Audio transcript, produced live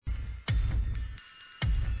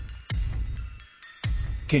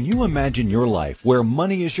Can you imagine your life where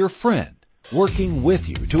money is your friend, working with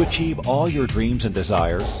you to achieve all your dreams and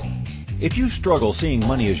desires? If you struggle seeing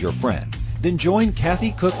money as your friend, then join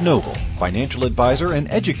Kathy Cook Noble, financial advisor and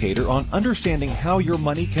educator on understanding how your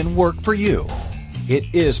money can work for you. It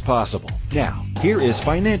is possible. Now, here is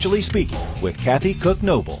Financially Speaking with Kathy Cook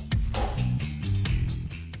Noble.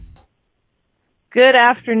 Good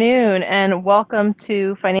afternoon and welcome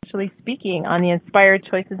to Financially Speaking on the Inspired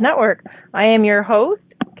Choices Network. I am your host,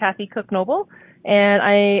 Kathy Cook Noble, and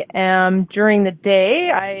I am during the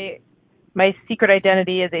day, my secret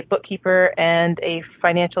identity is a bookkeeper and a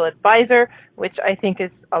financial advisor, which I think is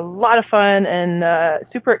a lot of fun and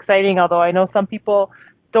super exciting, although I know some people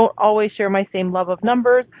don't always share my same love of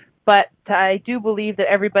numbers, but I do believe that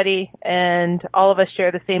everybody and all of us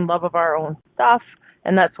share the same love of our own stuff.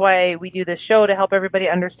 And that's why we do this show, to help everybody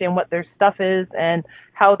understand what their stuff is and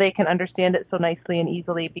how they can understand it so nicely and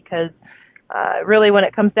easily, because really when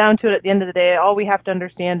it comes down to it at the end of the day, all we have to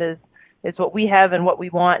understand is what we have and what we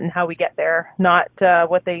want and how we get there, not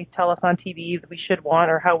what they tell us on TV that we should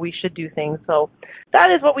want or how we should do things. So that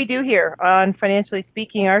is what we do here on Financially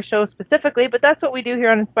Speaking, our show specifically, but that's what we do here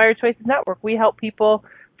on Inspired Choices Network. We help people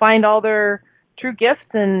find all their true gifts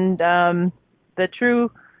and the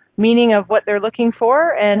true meaning of what they're looking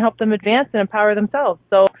for and help them advance and empower themselves.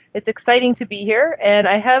 So it's exciting to be here. And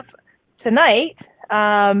I have tonight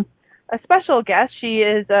a special guest. She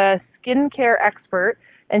is a skincare expert,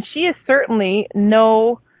 and she is certainly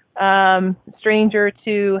no stranger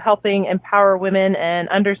to helping empower women and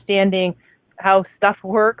understanding how stuff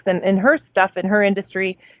works. And her stuff in her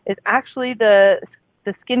industry is actually the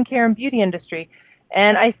skincare and beauty industry.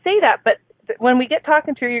 And I say that, but when we get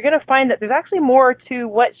talking to her, you're going to find that there's actually more to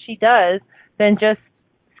what she does than just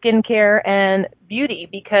skincare and beauty,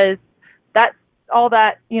 because that's all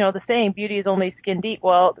that, the saying, beauty is only skin deep.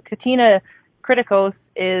 Well, Katina Kritikos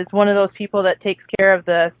is one of those people that takes care of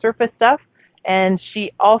the surface stuff, and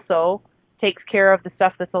she also takes care of the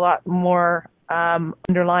stuff that's a lot more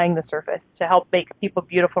underlying the surface to help make people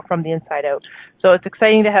beautiful from the inside out. So it's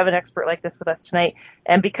exciting to have an expert like this with us tonight.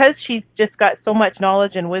 And because she's just got so much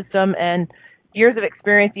knowledge and wisdom and years of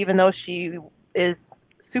experience, even though she is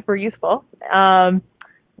super youthful,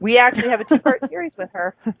 we actually have a two-part series with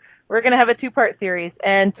her. We're going to have a two-part series.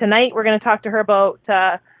 And tonight we're going to talk to her about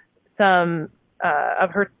some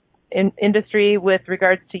of her industry with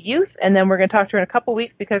regards to youth, and then we're going to talk to her in a couple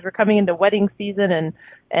weeks because we're coming into wedding season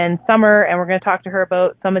and summer, and we're going to talk to her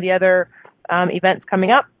about some of the other events coming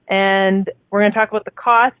up, and we're going to talk about the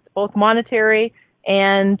cost, both monetary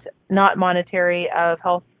and not monetary, of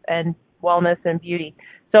health and wellness and beauty.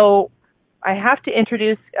 So I have to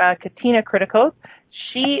introduce Katina Kritikos.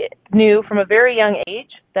 She knew from a very young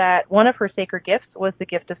age that one of her sacred gifts was the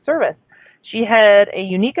gift of service. She had a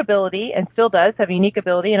unique ability, and still does have a unique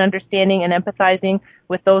ability, in understanding and empathizing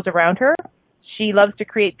with those around her. She loves to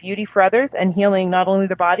create beauty for others and healing not only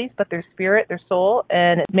their bodies, but their spirit, their soul,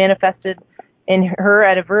 and it manifested in her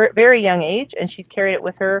at a very young age, and she's carried it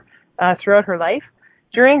with her throughout her life.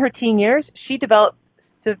 During her teen years, she developed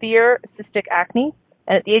severe cystic acne,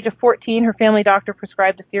 and at the age of 14, her family doctor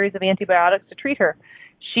prescribed a series of antibiotics to treat her.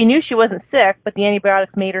 She knew she wasn't sick, but the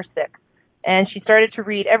antibiotics made her sick. And she started to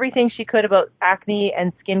read everything she could about acne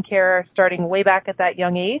and skincare starting way back at that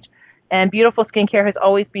young age. And beautiful skincare has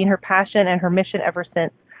always been her passion and her mission ever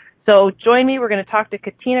since. So join me. We're going to talk to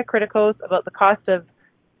Katina Kritikos about the cost of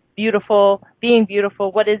being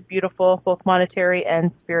beautiful, what is beautiful, both monetary and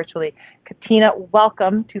spiritually. Katina,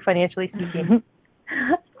 welcome to Financially Speaking.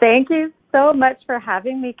 Thank you so much for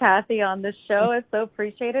having me, Kathy, on the show. I so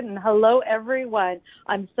appreciate it. And hello, everyone.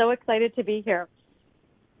 I'm so excited to be here.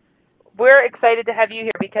 We're excited to have you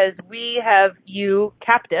here because we have you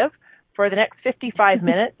captive for the next 55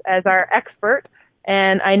 minutes as our expert,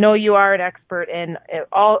 and I know you are an expert. And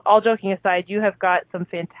all joking aside, you have got some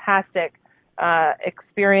fantastic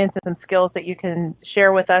experience and some skills that you can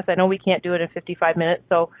share with us. I know we can't do it in 55 minutes,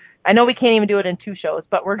 so I know we can't even do it in 2 shows,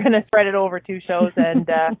 but we're going to spread it over 2 shows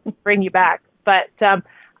and bring you back. But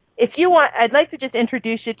if you want, I'd like to just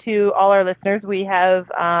introduce you to all our listeners we have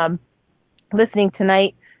listening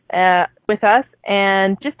tonight with us,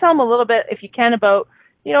 and just tell them a little bit, if you can, about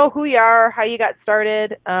who you are, how you got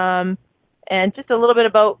started, and just a little bit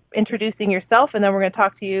about introducing yourself, and then we're going to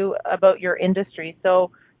talk to you about your industry.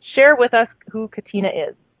 So share with us who Katina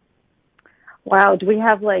is. Wow, do we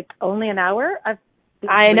have only an hour?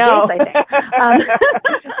 I know. Days, I think.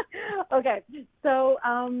 Okay, so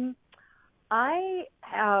I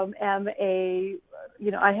am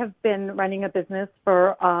I have been running a business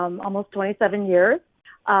for almost 27 years.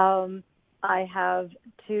 I have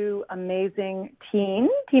two amazing teen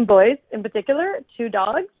boys in particular, two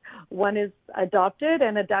dogs. One is adopted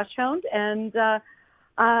and a dachshund, and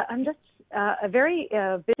I'm just a very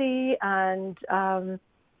busy and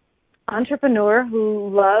entrepreneur who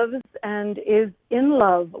loves and is in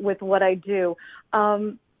love with what I do.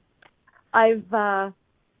 I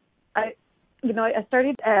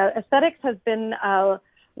started aesthetics has been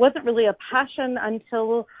wasn't really a passion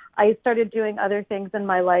until I started doing other things in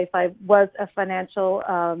my life. I was a financial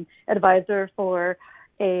advisor for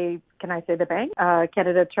can I say the bank,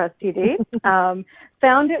 Canada Trust TD.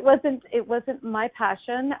 Found it wasn't my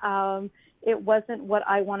passion. It wasn't what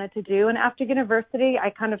I wanted to do. And after university, I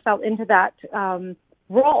kind of fell into that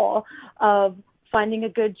role of finding a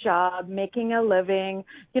good job, making a living,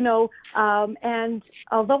 and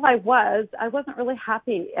although I wasn't really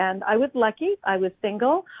happy. And I was lucky. I was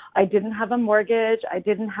single. I didn't have a mortgage. I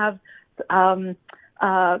didn't have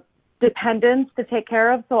dependents to take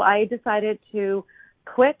care of. So I decided to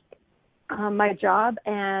quit my job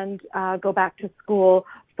and go back to school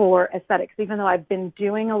for aesthetics, even though I've been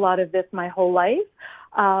doing a lot of this my whole life.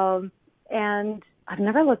 And I've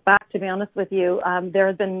never looked back, to be honest with you. There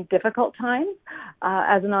have been difficult times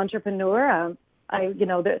as an entrepreneur. I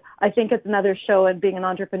think it's another show in being an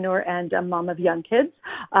entrepreneur and a mom of young kids.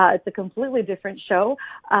 It's a completely different show.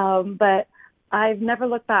 But I've never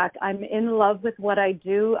looked back. I'm in love with what I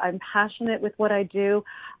do. I'm passionate with what I do.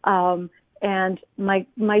 And my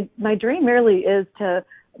dream really is to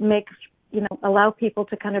allow people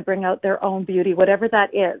to kind of bring out their own beauty, whatever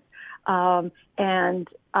that is. And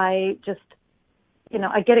I just,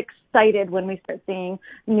 I get excited when we start seeing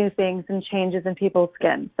new things and changes in people's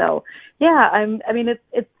skin. So, yeah,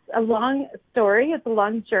 it's a long story. It's a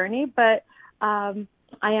long journey, but I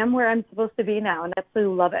am where I'm supposed to be now, and I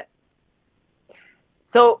absolutely love it.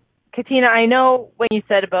 So, Katina, I know when you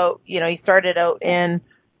said about, you started out in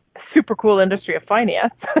super cool industry of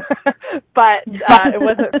finance, but it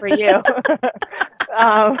wasn't for you.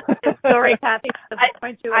 Sorry, Kathy.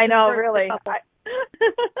 I know, really.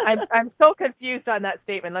 I'm so confused on that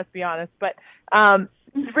statement, let's be honest. But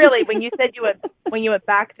really, when you said when you went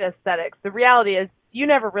back to aesthetics, the reality is you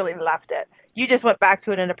never really left it. You just went back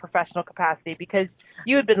to it in a professional capacity because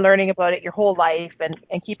you had been learning about it your whole life and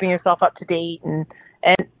keeping yourself up to date. And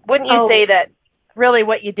wouldn't you say that really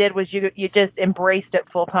what you did was you just embraced it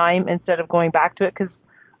full time instead of going back to it? Because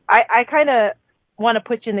I kind of want to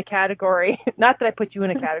put you in the category, not that I put you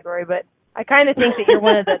in a category, but I kind of think that you're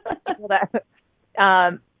one of the people that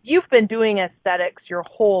you've been doing aesthetics your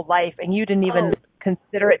whole life and you didn't even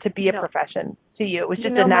consider it to be a profession to you. It was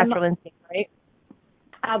just a natural instinct, right?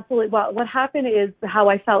 Absolutely. Well, what happened is how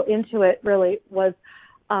I fell into it really was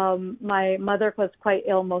my mother was quite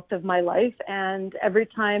ill most of my life, and every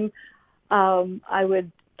time I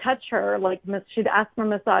would touch her, like she'd ask for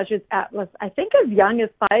massages I think as young as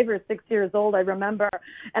 5 or 6 years old, I remember.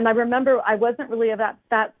 And I remember I wasn't really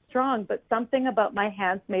that strong, but something about my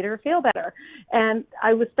hands made her feel better. And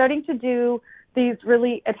I was starting to do these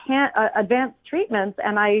really advanced treatments,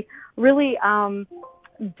 and I really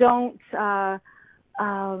don't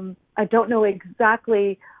know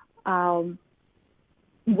exactly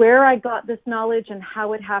where I got this knowledge and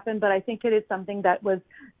how it happened, but I think it is something that was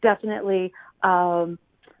definitely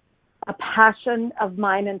a passion of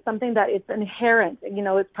mine and something that it's inherent,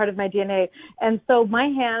 it's part of my DNA. And so my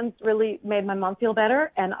hands really made my mom feel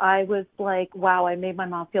better, and I was like, wow, I made my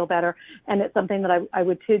mom feel better, and it's something that I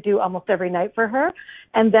would do almost every night for her.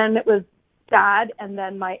 And then it was Dad, and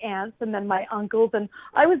then my aunts, and then my uncles, and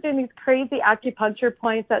I was doing these crazy acupuncture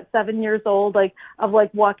points at 7 years old, of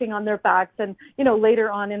walking on their backs. And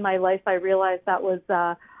later on in my life, I realized that was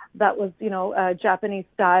a Japanese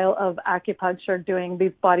style of acupuncture, doing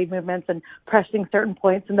these body movements and pressing certain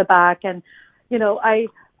points in the back. And I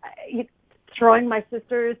throwing my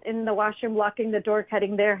sisters in the washroom, locking the door,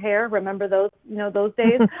 cutting their hair. Remember those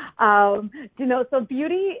days? So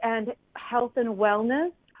beauty and health and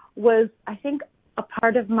wellness was, I think, a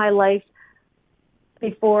part of my life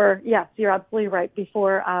before. Yes, you're absolutely right.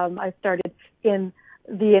 Before I started in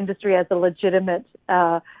the industry as a legitimate,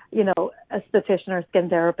 esthetician or skin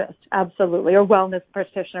therapist, absolutely, or wellness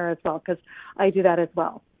practitioner as well, because I do that as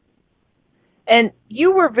well. And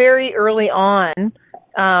you were very early on.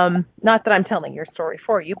 Not that I'm telling your story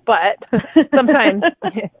for you, but sometimes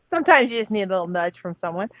you just need a little nudge from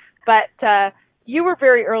someone. But you were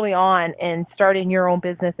very early on in starting your own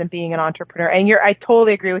business and being an entrepreneur. And I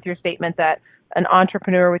totally agree with your statement that an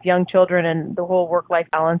entrepreneur with young children and the whole work-life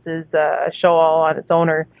balance is a show all on its own,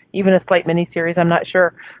 or even a slight mini-series, I'm not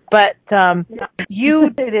sure. But it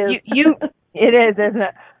is, isn't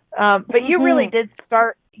it? But you really did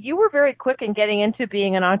start you were very quick in getting into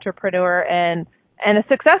being an entrepreneur and a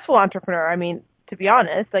successful entrepreneur. I mean, to be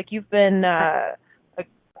honest, like you've been a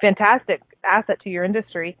fantastic asset to your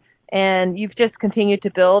industry, and you've just continued to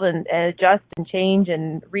build and adjust and change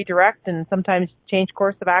and redirect and sometimes change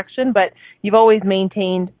course of action, but you've always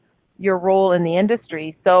maintained your role in the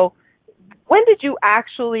industry. So when did you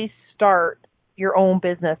actually start your own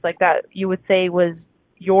business like that you would say was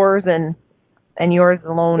yours and yours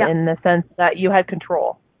alone, in the sense that you had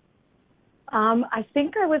control? I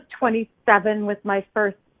think I was 27 with my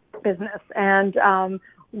first business, and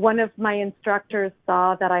one of my instructors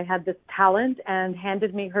saw that I had this talent and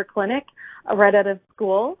handed me her clinic right out of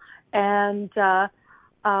school, and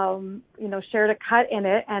shared a cut in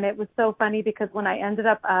it. And it was so funny because when I ended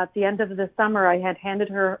up at the end of the summer, I had handed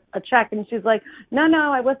her a check, and she's like, no,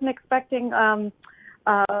 I wasn't expecting the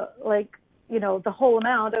whole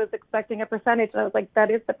amount. I was expecting a percentage. And I was like, that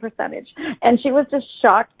is the percentage. And she was just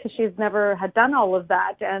shocked because she's never had done all of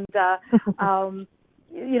that. And,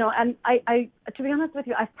 and I, to be honest with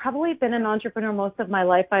you, I've probably been an entrepreneur most of my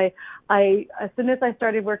life. I, as soon as I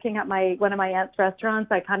started working at one of my aunt's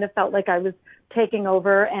restaurants, I kind of felt like I was taking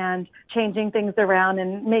over and changing things around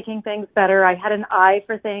and making things better. I had an eye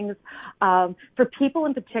for things, for people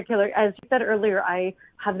in particular. As you said earlier, I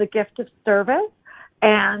have the gift of service.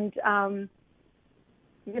 And,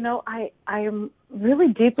 I am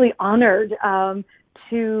really deeply honored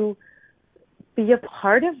to be a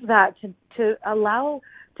part of that,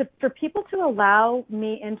 for people to allow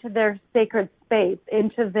me into their sacred space,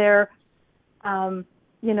 into their,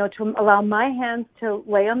 to allow my hands to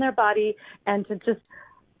lay on their body and to just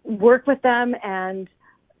work with them and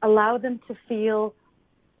allow them to feel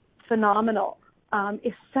phenomenal.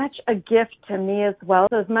 Is such a gift to me as well.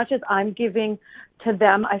 So as much as I'm giving to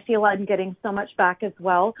them, I feel I'm getting so much back as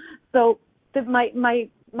well. So my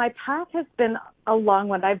path has been a long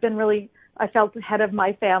one. I felt ahead of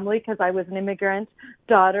my family because I was an immigrant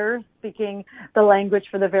daughter speaking the language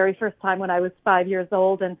for the very first time when I was 5 years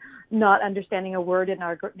old and not understanding a word in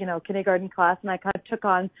our, kindergarten class. And I kind of took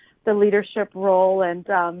on the leadership role. And,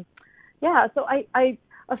 so I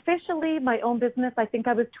officially, my own business, I think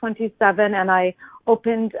I was 27, and I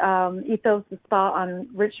opened Ethos the Spa on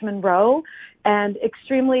Richmond Row, and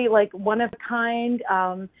extremely one of a kind.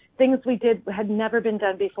 Things we did had never been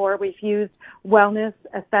done before. We've used wellness,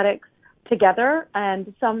 aesthetics together,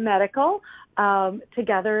 and some medical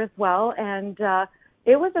together as well. And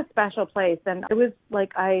it was a special place, and it was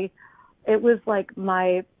like my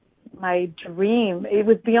dream. It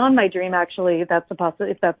was beyond my dream, actually. If that's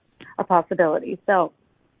a possibility. So.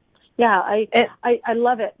 Yeah, I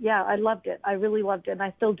love it. Yeah, I loved it. I really loved it, and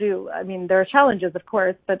I still do. I mean, there are challenges, of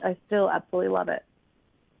course, but I still absolutely love it.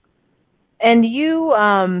 And you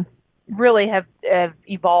really have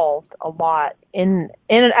evolved a lot in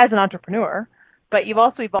as an entrepreneur, but you've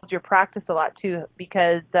also evolved your practice a lot too,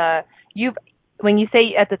 because when you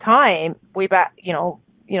say at the time, way back,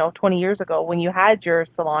 20 years ago, when you had your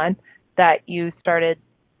salon that you started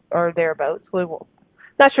or thereabouts.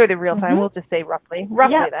 Not sure the real time. We'll just say roughly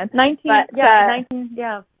then. 97, I think.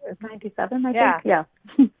 Yeah.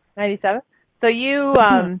 97. So you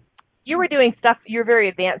you were doing stuff. You're very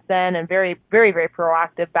advanced then and very, very, very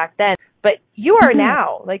proactive back then. But you are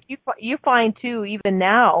now, like you find too, even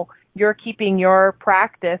now, you're keeping your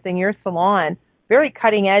practice and your salon very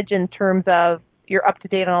cutting edge in terms of you're up to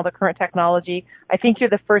date on all the current technology. I think you're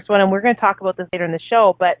the first one, and we're going to talk about this later in the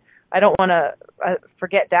show, but I don't want to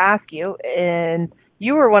forget to ask you. And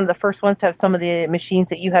you were one of the first ones to have some of the machines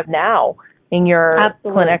that you have now in your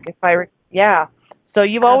clinic. So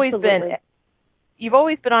you've always been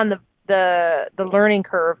on the learning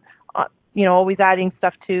curve, always adding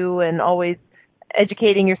stuff to and always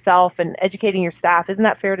educating yourself and educating your staff. Isn't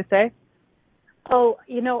that fair to say? Oh,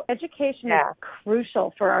 education is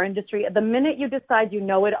crucial for our industry. The minute you decide you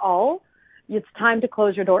know it all, it's time to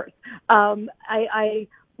close your doors.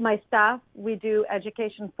 My staff, we do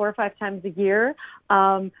education 4 or 5 times a year.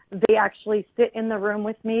 They actually sit in the room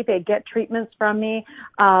with me. They get treatments from me.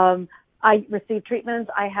 I receive treatments.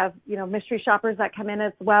 I have, mystery shoppers that come in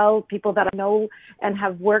as well, people that I know and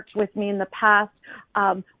have worked with me in the past.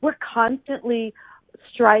 We're constantly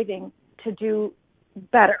striving to do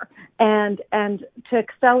better and to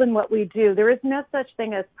excel in what we do. There is no such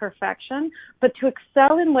thing as perfection, but to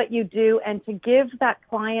excel in what you do and to give that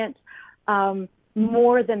client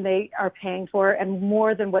more than they are paying for and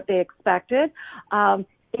more than what they expected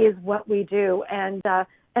is what we do. And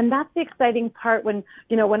And that's the exciting part when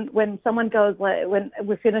someone goes, when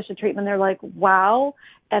we finish a treatment, they're like, wow,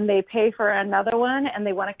 and they pay for another one and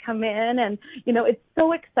they want to come in. And, it's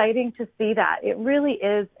so exciting to see that. It really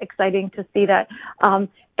is exciting to see that. And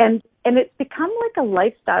it's become like a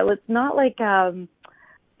lifestyle. It's not like an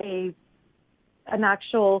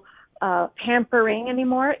actual pampering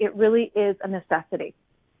anymore. It really is a necessity.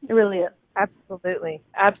 It really is. Absolutely.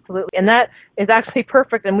 And that is actually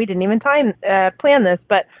perfect, and we didn't even plan this,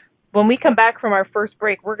 but when we come back from our first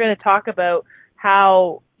break, we're going to talk about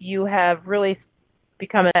how you have really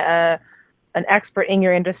become an expert in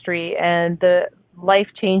your industry and the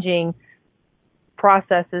life-changing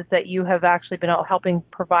processes that you have actually been helping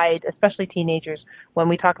provide, especially teenagers, when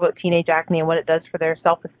we talk about teenage acne and what it does for their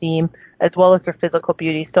self-esteem as well as their physical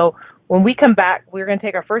beauty. So when we come back, we're going to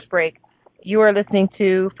take our first break. You are listening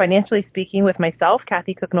to Financially Speaking with myself,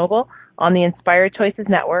 Kathy Cook Noble, on the Inspired Choices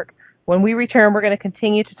Network. When we return, we're going to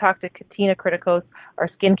continue to talk to Katina Kritikos, our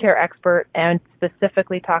skincare expert, and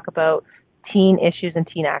specifically talk about teen issues and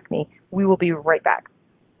teen acne. We will be right back.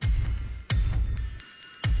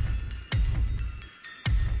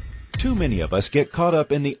 Too many of us get caught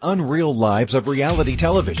up in the unreal lives of reality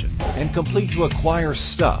television and complete to acquire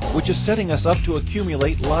stuff, which is setting us up to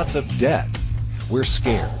accumulate lots of debt. We're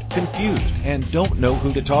scared, confused, and don't know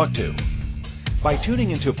who to talk to. By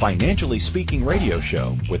tuning into Financially Speaking radio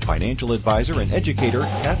show with financial advisor and educator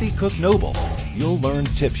Kathy Cook Noble, you'll learn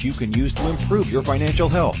tips you can use to improve your financial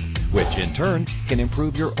health, which in turn can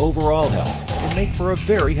improve your overall health and make for a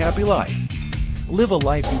very happy life. Live a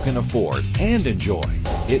life you can afford and enjoy.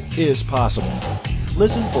 It is possible.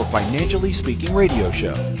 Listen for Financially Speaking radio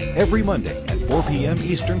show every Monday at 4 p.m.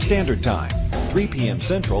 Eastern Standard Time, 3 p.m.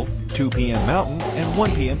 Central, 2 p.m. Mountain, and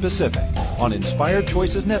 1 p.m. Pacific on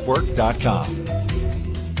InspiredChoicesNetwork.com.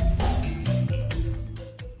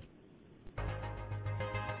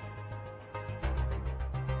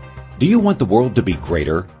 Do you want the world to be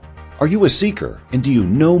greater? Are you a seeker, and do you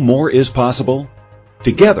know more is possible?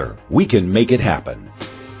 Together, we can make it happen.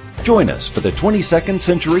 Join us for the 22nd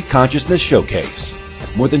Century Consciousness Showcase.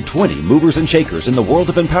 More than 20 movers and shakers in the world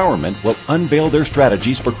of empowerment will unveil their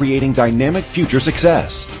strategies for creating dynamic future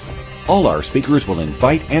success. All our speakers will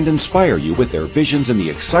invite and inspire you with their visions in the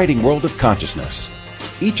exciting world of consciousness.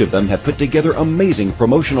 Each of them have put together amazing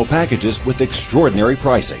promotional packages with extraordinary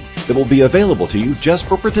pricing that will be available to you just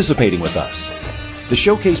for participating with us. The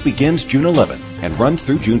showcase begins June 11th and runs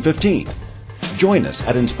through June 15th. Join us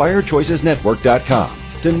at InspiredChoicesNetwork.com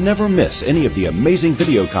to never miss any of the amazing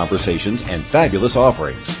video conversations and fabulous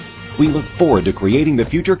offerings. We look forward to creating the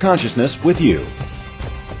future consciousness with you.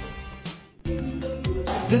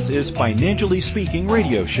 This is Financially Speaking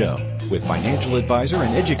radio show with financial advisor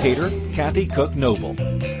and educator Kathy Cook Noble.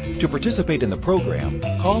 To participate in the program,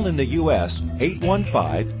 call in the U.S.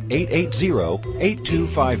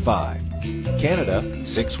 815-880-8255. Canada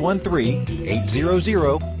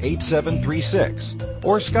 613-800-8736,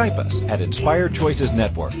 or Skype us at Inspired Choices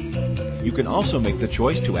Network. You can also make the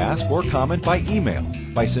choice to ask or comment by email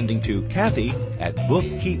by sending to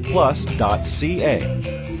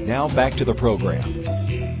Kathy@bookkeepplus.ca. Now back to the program.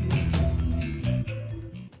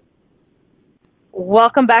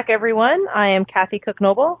 Welcome back, everyone. I am Kathy Cook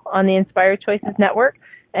Noble on the Inspired Choices Network,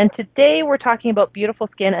 and today we're talking about beautiful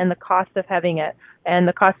skin and the cost of having it and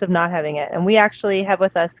the cost of not having it. And we actually have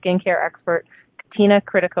with us skincare expert Katina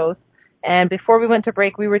Kritikos. And before we went to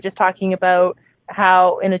break, we were just talking about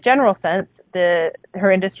how, in a general sense,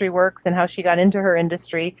 her industry works and how she got into her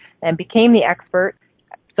industry and became the expert.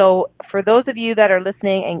 So for those of you that are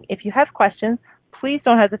listening, and if you have questions, please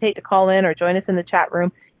don't hesitate to call in or join us in the chat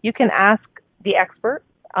room. You can ask the expert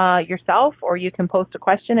yourself, or you can post a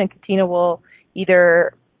question and Katina will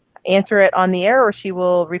either answer it on the air or she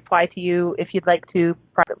will reply to you if you'd like to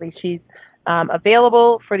privately. She's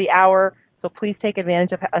available for the hour, so please take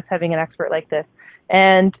advantage of us having an expert like this.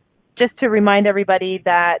 And just to remind everybody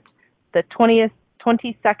that the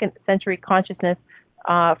 22nd Century Consciousness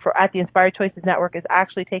at the Inspired Choices Network is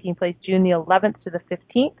actually taking place June the 11th to the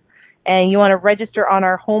 15th. And you want to register on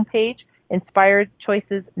our homepage,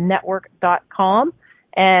 InspiredChoicesNetwork.com.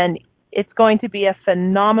 And it's going to be a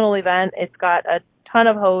phenomenal event. It's got a ton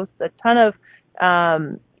of hosts, a ton of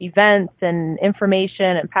events and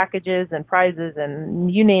information and packages and prizes and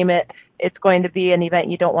you name it. It's going to be an event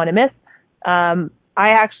you don't want to miss. I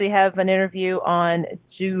actually have an interview on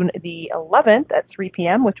June the 11th at 3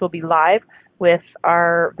 p.m., which will be live with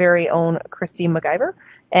our very own Christine MacGyver.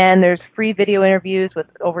 And there's free video interviews with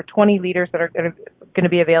over 20 leaders that are going to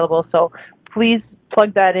be available. So please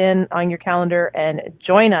plug that in on your calendar and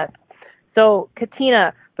join us. So,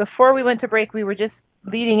 Katina, before we went to break, we were just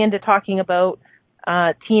leading into talking about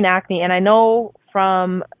teen acne. And I know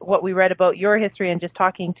from what we read about your history and just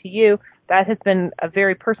talking to you, that has been a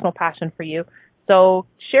very personal passion for you. So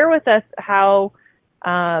share with us how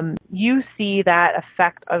you see that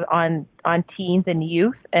effect on teens and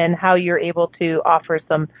youth, and how you're able to offer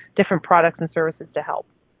some different products and services to help.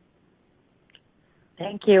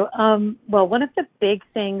 Thank you. Well, one of the big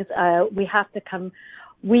things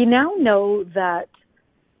we now know that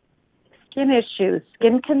skin issues,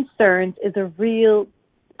 skin concerns is a real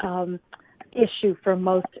issue for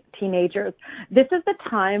most teenagers. This is the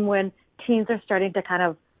time when teens are starting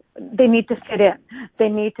to they need to fit in. They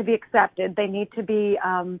need to be accepted. They need to be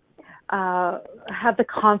have the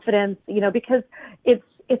confidence, because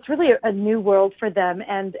it's really a new world for them,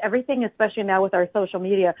 and everything, especially now with our social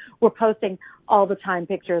media, we're posting all the time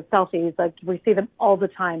pictures, selfies, like we see them all the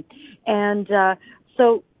time. And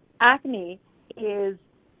so acne is,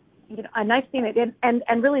 and I've seen it,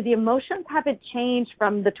 and really the emotions haven't changed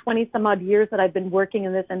from the 20 some odd years that I've been working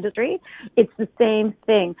in this industry. It's the same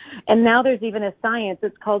thing. And now there's even a science,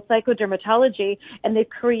 it's called psychodermatology, and they've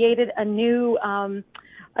created a new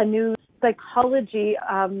psychology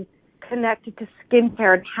connected to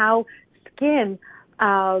skincare and how skin,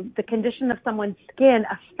 the condition of someone's skin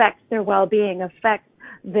affects their well-being, affects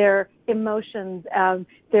their emotions.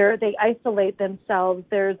 They isolate themselves.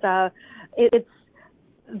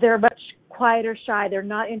 They're much quieter, shy. They're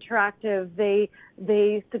not interactive. They're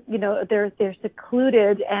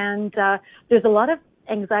secluded, and there's a lot of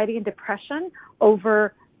anxiety and depression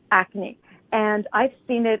over acne. And I've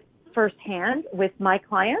seen it firsthand with my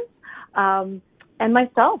clients. And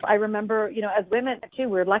myself, I remember, as women too,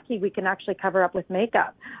 we're lucky we can actually cover up with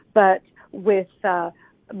makeup. But with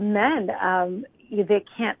men, they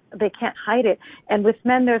can't hide it. And with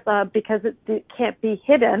men, there's because it can't be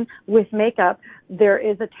hidden with makeup, there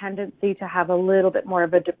is a tendency to have a little bit more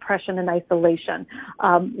of a depression and isolation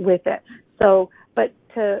with it. So, but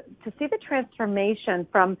to see the transformation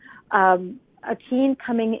from a teen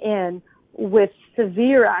coming in with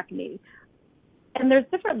severe acne. And there's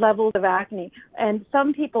different levels of acne, and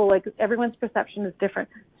some people, everyone's perception is different.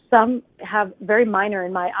 Some have very minor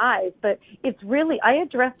in my eyes, but it's really, I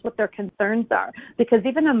address what their concerns are, because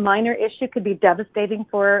even a minor issue could be devastating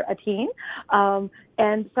for a teen.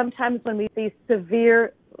 And sometimes when we see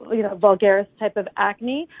severe, vulgaris type of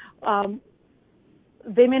acne,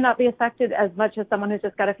 they may not be affected as much as someone who's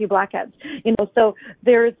just got a few blackheads. So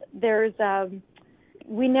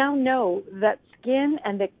we now know that skin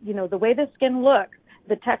and the way the skin looks,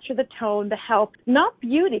 the texture, the tone, the health, not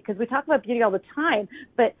beauty, because we talk about beauty all the time,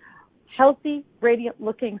 but healthy, radiant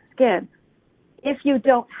looking skin. If you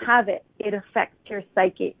don't have it, it affects your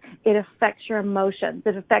psyche. It affects your emotions.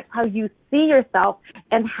 It affects how you see yourself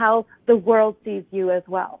and how the world sees you as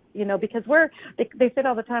well. Because they say it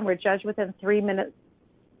all the time, we're judged within 3 minutes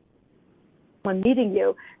when meeting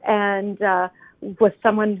you. And with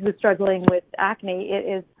someone who's struggling with acne, it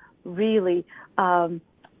is really,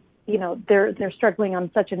 they're struggling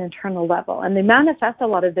on such an internal level, and they manifest a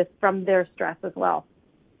lot of this from their stress as well.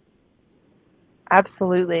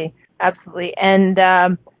 Absolutely. And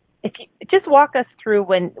if you just walk us through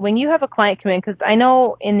when you have a client come in, because I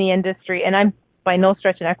know in the industry, and I'm by no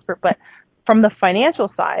stretch an expert, but from the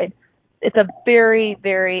financial side, it's a very,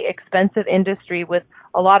 very expensive industry with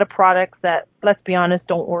a lot of products that, let's be honest,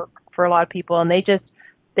 don't work for a lot of people, and they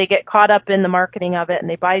get caught up in the marketing of it, and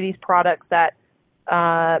they buy these products that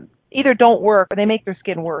either don't work or they make their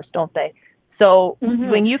skin worse, don't they? So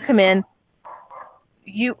when you come in,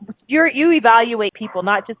 you evaluate people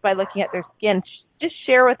not just by looking at their skin. Just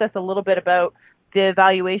share with us a little bit about the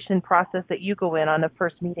evaluation process that you go in on the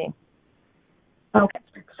first meeting. Okay.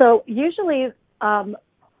 So usually now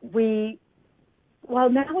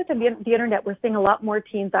with the internet, we're seeing a lot more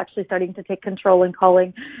teens actually starting to take control and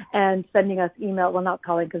calling and sending us email. Well, not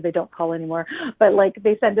calling because they don't call anymore, but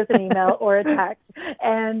they send us an email or a text.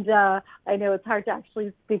 And I know it's hard to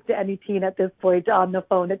actually speak to any teen at this point on the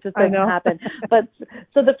phone. It just doesn't happen. But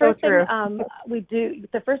so the first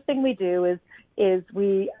thing we do is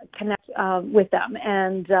we connect with them,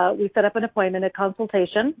 and we set up an appointment, a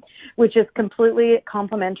consultation, which is completely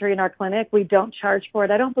complimentary in our clinic. We don't charge for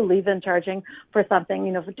it. I don't believe in charging for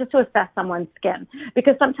something, just to assess someone's skin,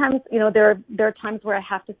 because sometimes, there are times where I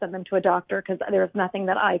have to send them to a doctor because there's nothing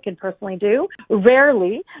that I can personally do.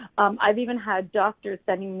 Rarely, I've even had doctors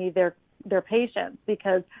sending me their patients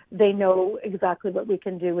because they know exactly what we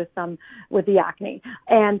can do with the acne.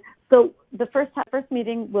 And so the first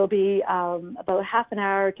meeting will be about half an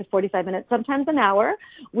hour to 45 minutes, sometimes an hour.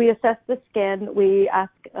 We assess the skin. We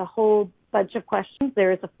ask a whole bunch of questions.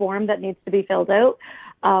 There is a form that needs to be filled out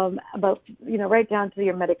about, right down to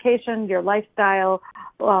your medication, your lifestyle,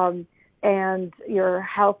 and your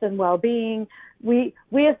health and well-being. We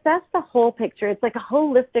assess the whole picture. It's like a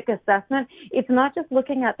holistic assessment. It's not just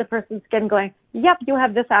looking at the person's skin going, yep, you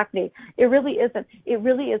have this acne. It really isn't. It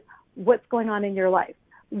really is what's going on in your life.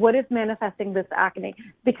 What is manifesting this acne?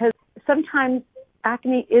 Because sometimes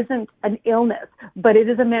acne isn't an illness, but it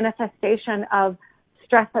is a manifestation of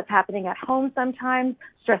stress that's happening at home sometimes,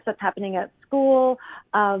 stress that's happening at school.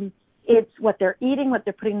 It's what they're eating, what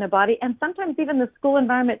they're putting in their body, and sometimes even the school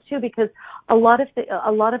environment too, because a lot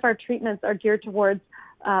of our treatments are geared towards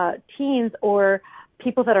teens or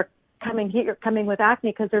people that are coming with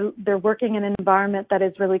acne because they're working in an environment that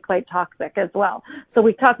is really quite toxic as well. So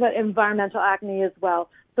we talk about environmental acne as well.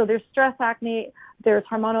 So there's stress acne, there's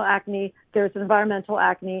hormonal acne, there's environmental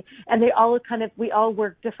acne, and we all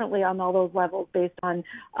work differently on all those levels based on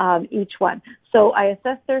each one. So I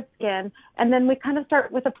assess their skin, and then we kind of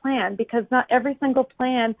start with a plan because not every single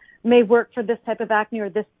plan may work for this type of acne or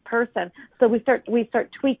this person. So we start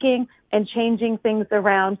tweaking and changing things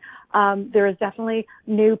around. There is definitely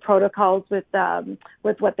new protocols with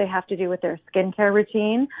what they have to do with their skincare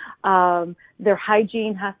routine. Their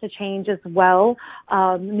hygiene has to change as well.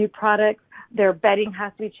 New products. Their bedding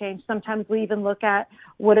has to be changed. Sometimes we even look at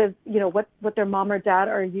what their mom or dad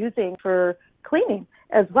are using for cleaning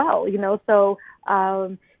as well. So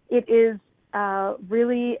it is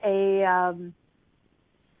really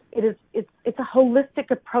it's a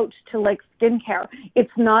holistic approach to like skincare.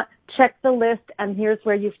 It's not check the list and here's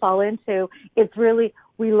where you fall into. It's really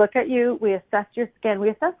we look at you, we assess your skin, we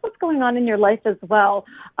assess what's going on in your life as well.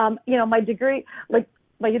 My degree,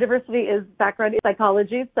 my university background is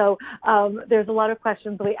psychology, so there's a lot of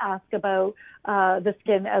questions we ask about the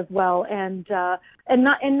skin as well, and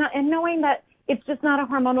knowing that it's just not a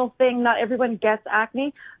hormonal thing. Not everyone gets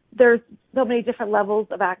acne. There's so many different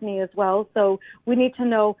levels of acne as well, so we need to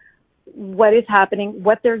know what is happening,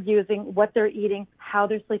 what they're using, what they're eating, how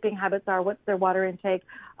their sleeping habits are, what's their water intake,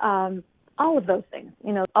 all of those things.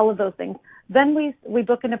 All of those things. Then we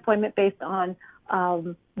book an appointment based on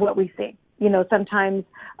what we see. Sometimes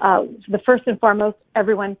the first and foremost,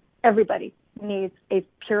 everybody needs a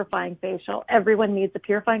purifying facial. Everyone needs a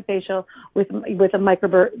purifying facial with a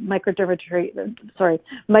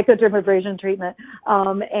microdermabrasion treatment,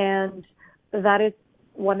 and that is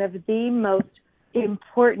one of the most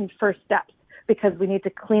important first steps because we need to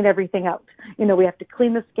clean everything out. We have to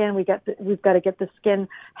clean the skin. We've got to get the skin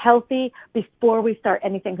healthy before we start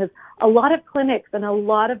anything. Because a lot of clinics and a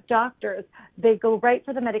lot of doctors, they go right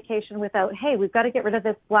for the medication without, hey, we've got to get rid of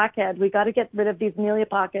this blackhead. We've got to get rid of these amelia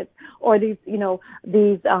pockets or the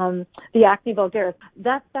acne vulgaris.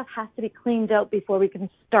 That stuff has to be cleaned out before we can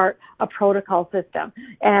start a protocol system.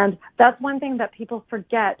 And that's one thing that people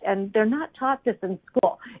forget, and they're not taught this in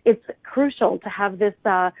school. It's crucial to have this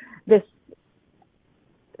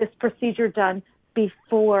procedure done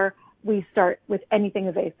before we start with anything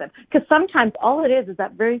invasive. Because sometimes all it is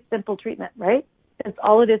that very simple treatment, right? It's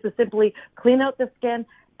all it is simply clean out the skin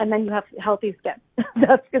and then you have healthy skin.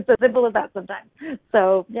 It's as simple as that sometimes.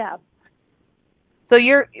 So, yeah. So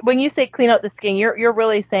when you say clean out the skin, you're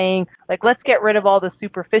really saying, like, let's get rid of all the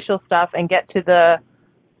superficial stuff and get to the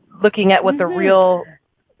looking at what the real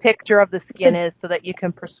picture of the skin is so that you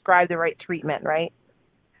can prescribe the right treatment, right?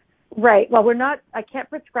 Right. Well, I can't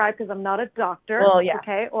prescribe because I'm not a doctor,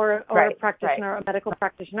 okay, or a practitioner, a medical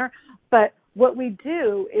practitioner. But what we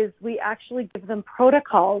do is we actually give them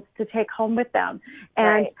protocols to take home with them.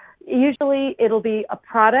 And usually it'll be a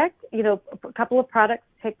product, a couple of products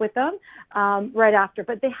to take with them right after.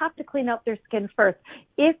 But they have to clean out their skin first.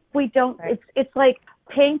 If we don't, it's like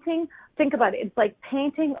painting. Think about it. It's like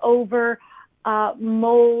painting over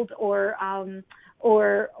mold or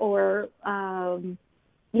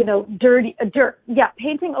dirt. Yeah,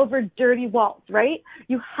 painting over dirty walls, right?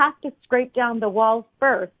 You have to scrape down the walls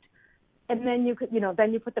first, and then you put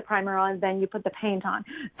the primer on, then you put the paint on.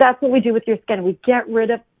 That's what we do with your skin. We get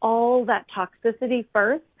rid of all that toxicity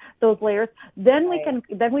first, those layers. Then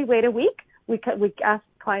we wait a week. We ask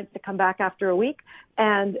clients to come back after a week,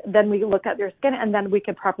 and then we look at their skin, and then we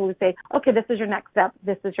can properly say, okay, this is your next step.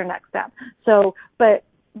 This is your next step. So, but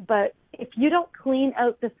if you don't clean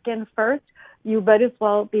out the skin first, you might as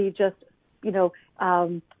well be just,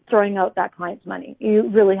 throwing out that client's money. You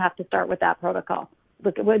really have to start with that protocol.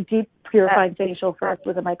 Look at what deep purifying facial first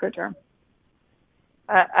with a microderm.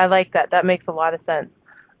 I like that. That makes a lot of sense.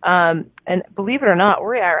 And believe it or not,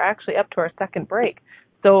 we are actually up to our second break.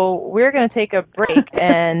 So we're going to take a break.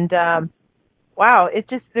 And wow,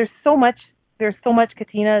 there's so much,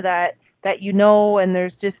 Katina, that and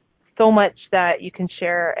there's just so much that you can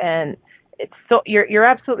share, and you're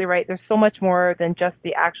absolutely right. There's so much more than just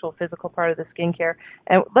the actual physical part of the skincare.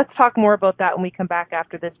 And let's talk more about that when we come back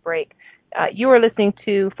after this break. You are listening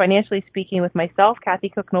to Financially Speaking with myself, Kathy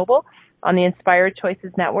Cook Noble, on the Inspired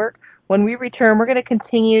Choices Network. When we return, we're going to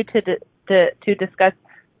continue to discuss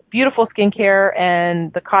beautiful skincare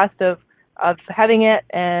and the cost of having it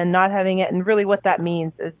and not having it, and really what that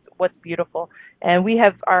means is what's beautiful. And we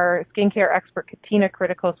have our skincare expert, Katina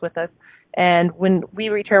Kritikos, with us. And when we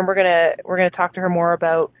return, we're gonna talk to her more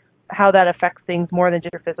about how that affects things more than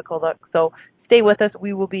just your physical look. So stay with us.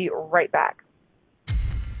 We will be right back.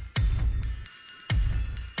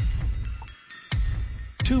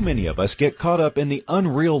 Too many of us get caught up in the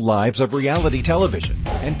unreal lives of reality television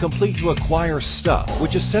and complete to acquire stuff,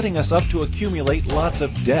 which is setting us up to accumulate lots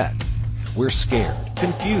of debt. We're scared,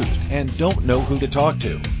 confused, and don't know who to talk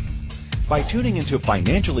to. By tuning into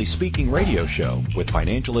Financially Speaking radio show with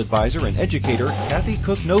financial advisor and educator Kathy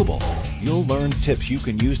Cook Noble, you'll learn tips you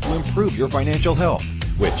can use to improve your financial health,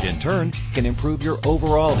 which in turn can improve your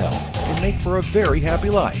overall health and make for a very happy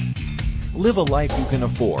life. Live a life you can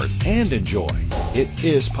afford and enjoy. It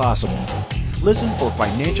is possible. Listen for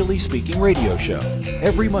Financially Speaking radio show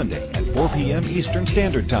every Monday at 4 p.m. Eastern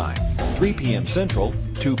Standard Time, 3 p.m. Central,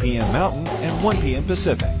 2 p.m. Mountain, and 1 p.m.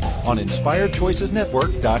 Pacific on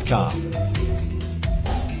InspiredChoicesNetwork.com.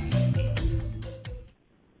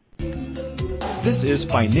 This is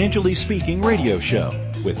Financially Speaking radio show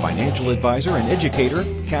with financial advisor and educator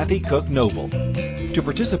Kathy Cook Noble. To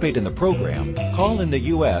participate in the program, call in the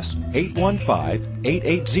U.S.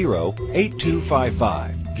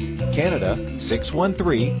 815-880-8255, Canada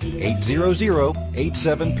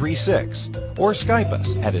 613-800-8736, or Skype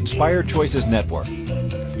us at Inspired Choices Network.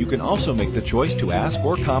 You can also make the choice to ask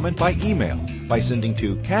or comment by email by sending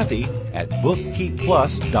to Kathy at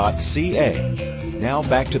bookkeepplus.ca. Now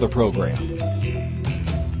back to the program.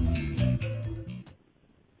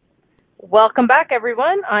 Welcome back,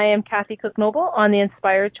 everyone. I am Kathy Cook Noble on the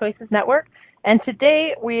Inspired Choices Network, and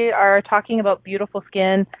today we are talking about beautiful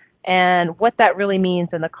skin and what that really means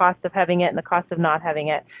and the cost of having it and the cost of not having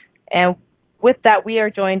it. And with that, we are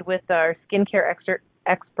joined with our skincare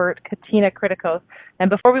expert, Katina Kritikos. And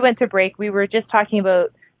before we went to break, we were just talking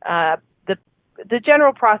about the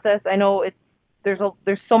general process. I know there's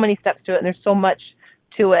so many steps to it, and there's so much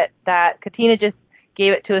to it that Katina just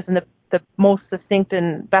gave it to us in the most succinct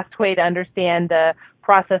and best way to understand the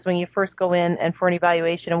process when you first go in and for an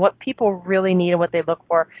evaluation and what people really need and what they look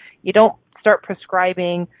for. You don't start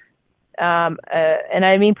prescribing, and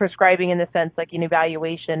I mean prescribing in the sense like an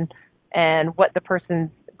evaluation and what the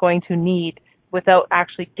person's going to need without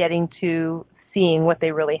actually getting to seeing what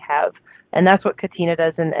they really have. And that's what Katina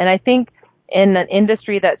does. And I think in an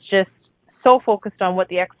industry that's just so focused on what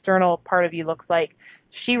the external part of you looks like,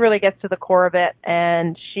 she really gets to the core of it,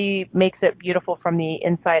 and she makes it beautiful from the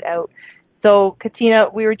inside out. So, Katina,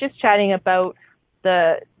 we were just chatting about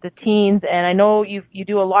the teens, and I know you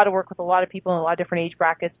do a lot of work with a lot of people in a lot of different age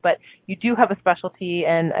brackets, but you do have a specialty,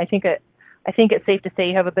 and I think it's safe to say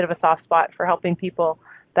you have a bit of a soft spot for helping people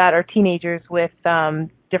that are teenagers with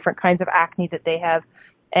different kinds of acne that they have.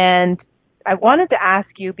 And I wanted to ask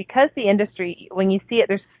you, because the industry, when you see it,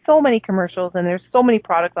 there's so many commercials and there's so many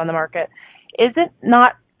products on the market. Is this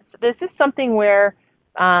something where,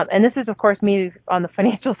 and this is of course me on the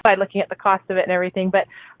financial side looking at the cost of it and everything, but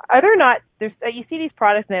are there not, you see these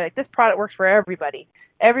products and they're like, this product works for everybody.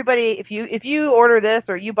 Everybody, if you order this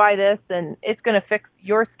or you buy this, then it's going to fix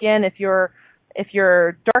your skin. If you're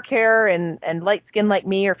dark hair and light skin like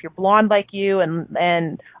me, or if you're blonde like you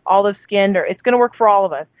and olive skinned, or it's going to work for all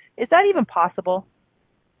of us. Is that even possible?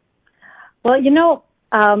 Well,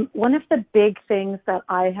 one of the big things that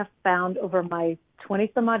I have found over my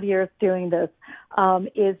 20-some-odd years doing this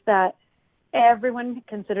is that everyone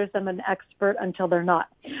considers them an expert until they're not.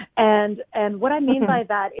 And what I mean by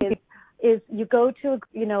that is you go to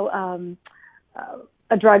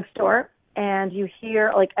a drugstore and you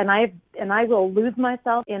hear and I will lose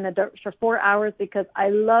myself in the dirt for 4 hours because I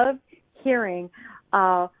love hearing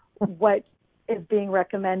what is being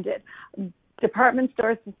recommended. Department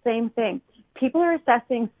stores, the same thing. People are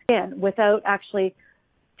assessing skin without actually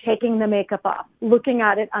taking the makeup off, looking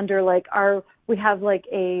at it under we have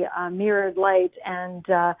a mirrored light, and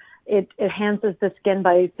it enhances the skin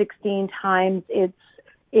by 16 times. It's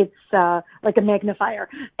like a magnifier.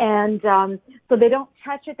 And so they don't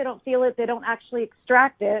touch it, they don't feel it, they don't actually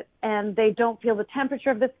extract it, and they don't feel the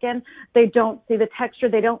temperature of the skin, they don't see the texture,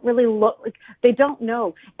 they don't really look, they don't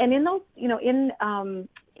know. And in those,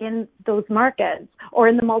 in those markets, or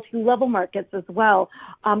in the multi-level markets as well,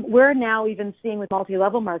 we're now even seeing with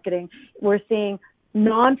multi-level marketing, we're seeing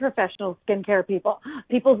non-professional skincare people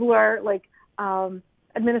who are like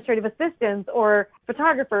administrative assistants or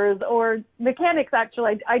photographers or mechanics.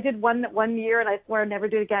 Actually, I did one year, and I swear I'd never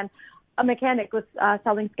do it again. A mechanic was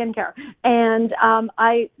selling skincare, and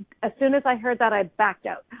as soon as I heard that, I backed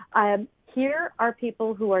out. Here are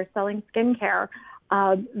people who are selling skincare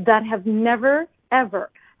that have never ever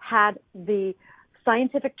had the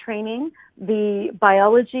scientific training, the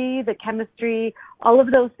biology, the chemistry, all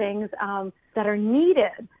of those things that are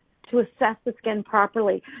needed to assess the skin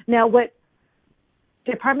properly. Now, what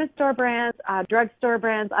department store brands, drugstore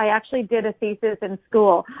brands, I actually did a thesis in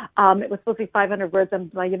school. It was supposed to be 500 words,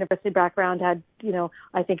 and my university background had,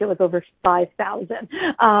 I think it was over 5,000.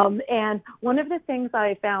 And one of the things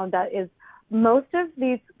I found that is most of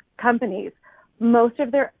these companies, most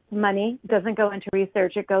of their money doesn't go into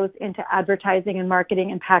research. It goes into advertising and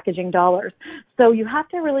marketing and packaging dollars. So you have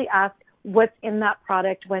to really ask what's in that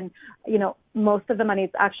product when, most of the money is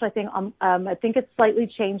actually, I think it's slightly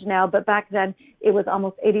changed now, but back then it was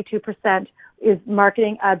almost 82% is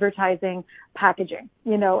marketing, advertising, packaging,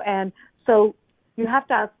 and so you have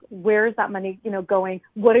to ask, where is that money, going?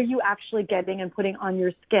 What are you actually getting and putting on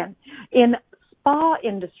your skin? In spa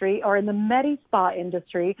industry or in the Medi-Spa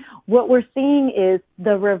industry, what we're seeing is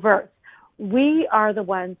the reverse. We are the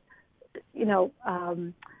ones,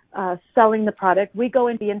 selling the product. We go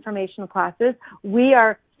into the informational classes. We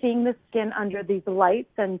are seeing the skin under these lights,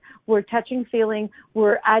 and we're touching, feeling,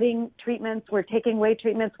 we're adding treatments, we're taking away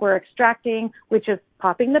treatments, we're extracting, which is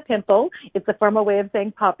popping the pimple. It's a formal way of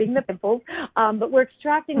saying popping the pimples, but we're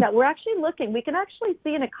extracting that. We're actually looking. We can actually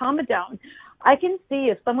see in a Comedown. I can see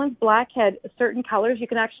if someone's blackhead, certain colors, you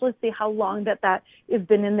can actually see how long that has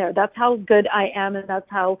been in there. That's how good I am, and that's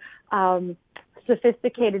how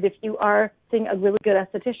sophisticated. If you are seeing a really good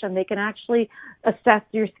esthetician, they can actually assess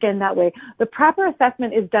your skin that way. The proper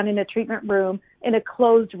assessment is done in a treatment room, in a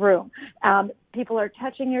closed room. People are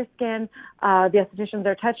touching your skin. The estheticians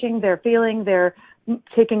are touching, they're feeling, they're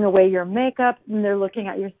taking away your makeup, and they're looking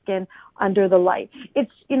at your skin under the light.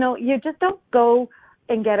 It's, you just don't go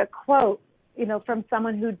and get a quote from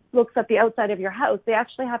someone who looks at the outside of your house. They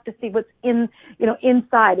actually have to see what's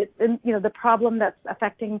inside. It's the problem that's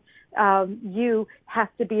affecting you has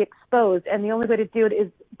to be exposed. And the only way to do it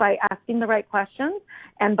is by asking the right questions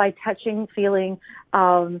and by touching, feeling,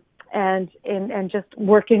 and just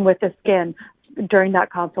working with the skin during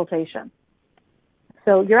that consultation.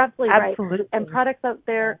 So you're absolutely right. And products out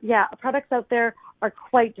there are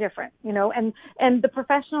quite different, and the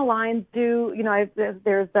professional lines do,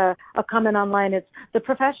 there's a comment online. It's the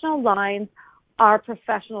professional lines are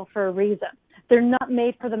professional for a reason. They're not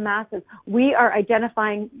made for the masses. We are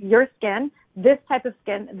identifying your skin, this type of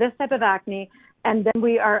acne, and then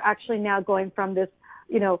we are actually now going from this,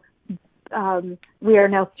 we are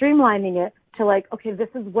now streamlining it to like, okay, this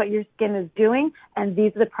is what your skin is doing, and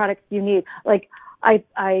these are the products you need. Like I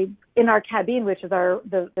in our cabine, which is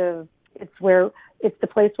it's the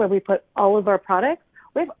place where we put all of our products.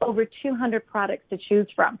 We have over 200 products to choose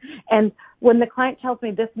from. And when the client tells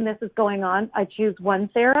me this and this is going on, I choose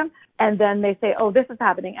one serum, and then they say, oh, this is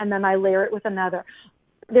happening, and then I layer it with another.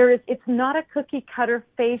 It's not a cookie cutter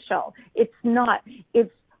facial. It's not.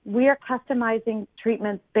 We are customizing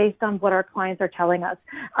treatments based on what our clients are telling us.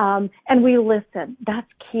 And we listen. That's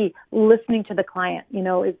key. Listening to the client,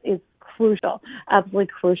 is crucial,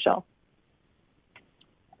 absolutely crucial.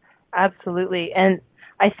 Absolutely. And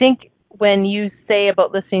I think when you say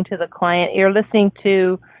about listening to the client, you're listening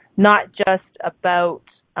to not just about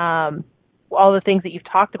all the things that you've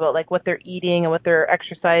talked about, like what they're eating and what their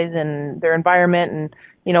exercise and their environment and,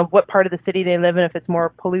 what part of the city they live in, if it's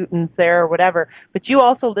more pollutants there or whatever. But you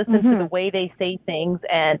also listen to the way they say things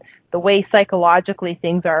and the way psychologically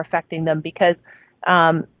things are affecting them because,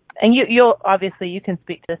 and you'll obviously you can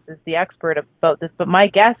speak to this as the expert about this, but my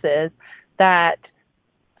guess is that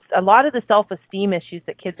a lot of the self-esteem issues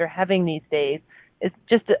that kids are having these days is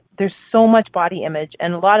just there's so much body image,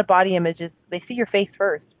 and a lot of body images, they see your face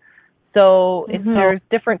first. So if there's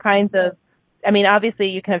different kinds of, obviously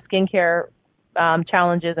you can have skincare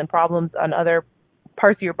challenges and problems on other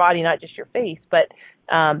parts of your body, not just your face, but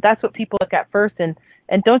that's what people look at first. And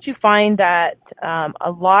don't you find that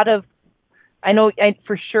a lot of,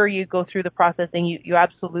 for sure you go through the process and you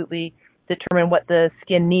absolutely determine what the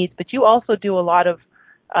skin needs, but you also do a lot of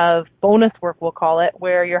bonus work, we'll call it,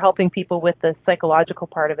 where you're helping people with the psychological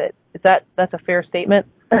part of it. That's a fair statement?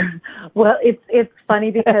 Well, it's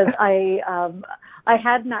funny because I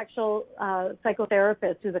had an actual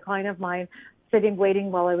psychotherapist who's a client of mine sitting,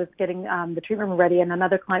 waiting while I was getting the treatment room ready, and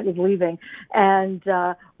another client was leaving. And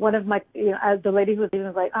one of my, the lady who was leaving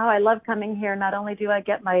was like, "Oh, I love coming here. Not only do I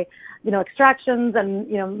get my, extractions and,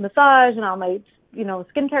 massage and all my,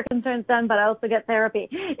 skincare concerns done, but I also get therapy."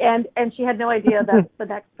 And she had no idea that the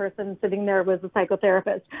next person sitting there was a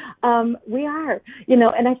psychotherapist. We are,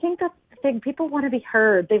 and I think that's the thing. People want to be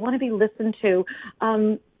heard. They want to be listened to.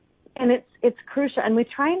 And it's crucial. And we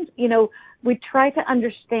try to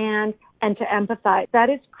understand and to empathize. That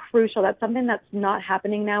is crucial. That's something that's not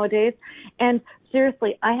happening nowadays. And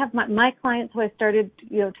seriously, I have my clients who I started,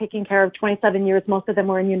 taking care of 27 years. Most of them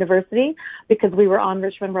were in university because we were on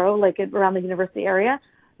Richmond Road, like around the university area.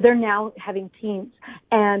 They're now having teens,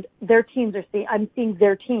 and their teens I'm seeing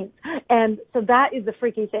their teens. And so that is the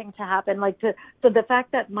freaky thing to happen. So the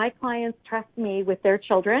fact that my clients trust me with their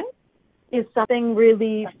children is something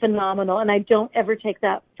really phenomenal, and I don't ever take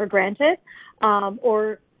that for granted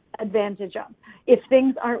or advantage of. If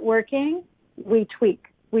things aren't working, we tweak,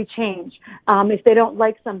 we change. If they don't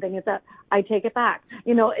like something, it's that I take it back.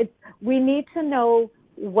 We need to know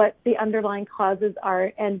what the underlying causes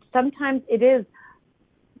are, and sometimes it is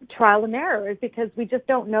trial and error because we just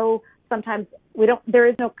don't know. Sometimes there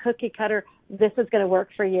is no cookie cutter. This is going to work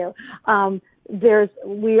for you.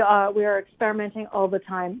 We are experimenting all the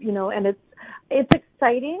time, and it's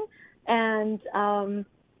exciting, and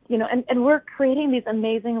and we're creating these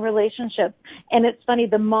amazing relationships. And it's funny,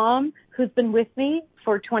 the mom who's been with me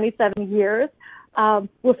for 27 years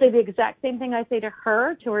will say the exact same thing I say to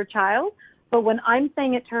her child. But when I'm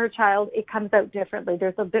saying it to her child, it comes out differently.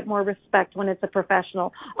 There's a bit more respect when it's a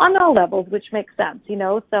professional on all levels, which makes sense,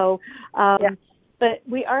 So, but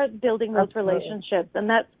we are building those relationships, and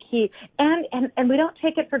that's key. And we don't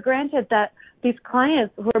take it for granted that these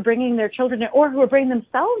clients who are bringing their children in or who are bringing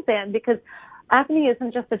themselves in, because acne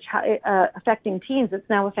isn't just affecting teens; it's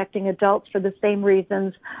now affecting adults for the same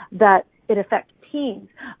reasons that it affects teens.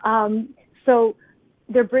 So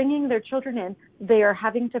they're bringing their children in. They are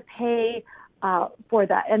having to pay for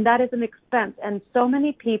that, and that is an expense. And so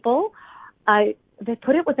many people, they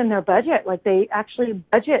put it within their budget, like they actually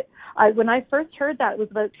budget. When I first heard that, it was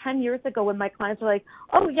about 10 years ago when my clients were like,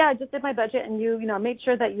 "Oh yeah, I just did my budget, and you made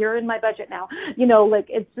sure that you're in my budget now."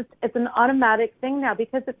 It's an automatic thing now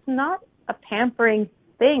because it's not a pampering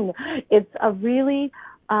thing. It's a really,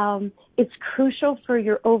 it's crucial for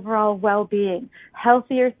your overall well-being,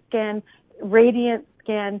 healthier skin, radiant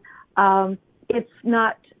skin. It's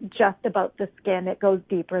not just about the skin. It goes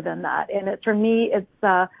deeper than that. And for me,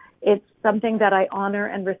 it's something that I honor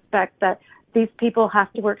and respect, that these people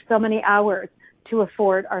have to work so many hours to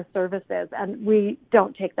afford our services, and we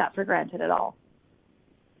don't take that for granted at all.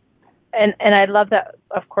 And I love that,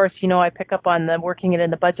 of course, I pick up on the working it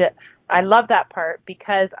in the budget. I love that part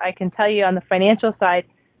because I can tell you on the financial side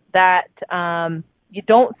that you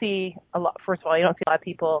don't see a lot. First of all, you don't see a lot of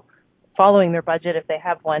people following their budget if they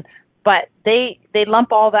have one, but they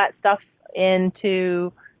lump all that stuff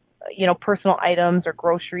into personal items or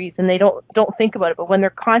groceries, and they don't think about it. But when they're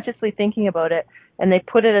consciously thinking about it and they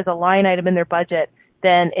put it as a line item in their budget,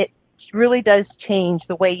 then it really does change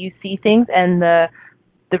the way you see things and the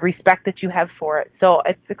respect that you have for it. So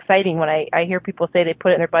it's exciting when I hear people say they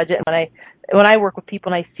put it in their budget, and when I work with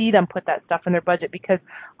people and I see them put that stuff in their budget, because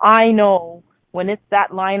I know when it's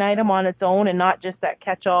that line item on its own and not just that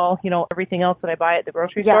catch-all, everything else that I buy at the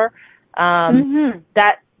grocery store,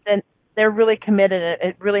 that then they're really committed.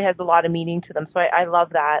 It really has a lot of meaning to them. So I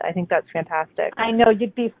love that. I think that's fantastic. I know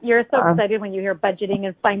you're so excited when you hear budgeting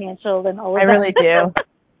and financial and all of that. I really do.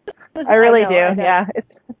 I really do. Yeah.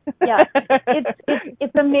 Yeah.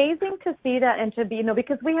 It's amazing to see that and to be,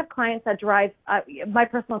 because we have clients that drive, my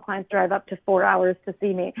personal clients drive up to 4 hours to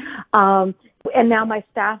see me. And now my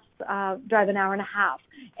staff drive an hour and a half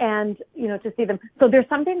and, to see them. So there's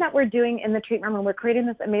something that we're doing in the treatment room. We're creating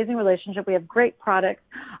this amazing relationship. We have great products,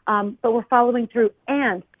 but we're following through.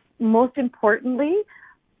 And most importantly,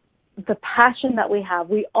 the passion that we have.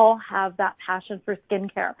 We all have that passion for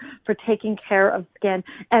skincare, for taking care of skin,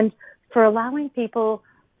 and for allowing people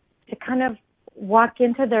to kind of walk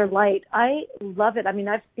into their light. I love it. I mean,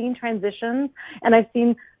 I've seen transitions, and I've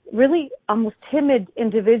seen really almost timid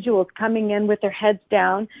individuals coming in with their heads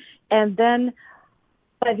down, and then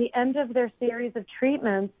by the end of their series of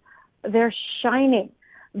treatments, they're shining.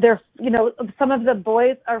 They're, some of the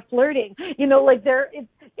boys are flirting,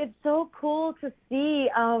 it's so cool to see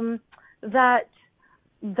that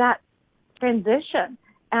transition.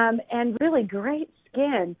 And really great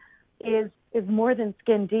skin is more than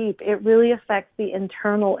skin deep. It really affects the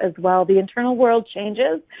internal as well. The internal world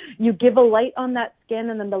changes. You give a light on that skin,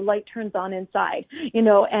 and then the light turns on inside,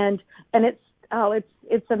 and Oh,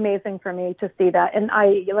 it's amazing for me to see that. And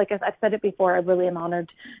I've said it before, I really am honored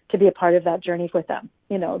to be a part of that journey with them.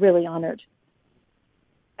 Really honored.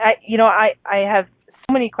 I have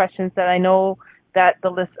so many questions that I know that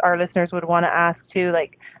our listeners would want to ask too.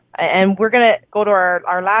 And we're going to go to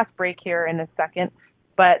our last break here in a second,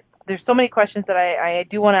 but there's so many questions that I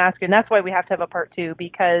do want to ask you, and that's why we have to have a part 2,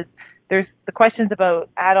 because there's the questions about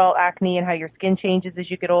adult acne and how your skin changes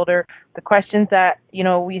as you get older. The questions that,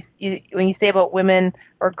 when you say about women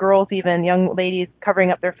or girls, even young ladies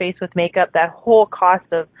covering up their face with makeup, that whole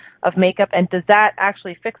cost of makeup, and does that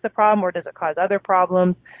actually fix the problem or does it cause other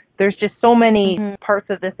problems? There's just so many parts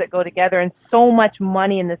of this that go together, and so much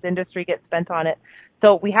money in this industry gets spent on it.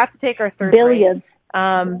 So we have to take our third billions.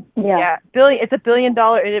 Billion. It's $1 billion.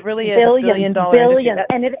 It really is $1 billion. Billion.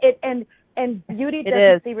 And beauty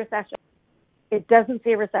doesn't see recession. It doesn't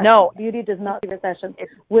see recession. No. Beauty does not see recession.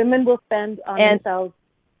 Women will spend on themselves,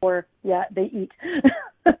 or they eat.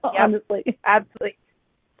 Honestly. Absolutely.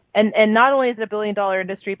 And not only is it $1 billion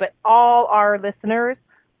industry, but all our listeners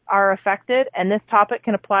are affected, and this topic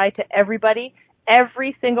can apply to everybody.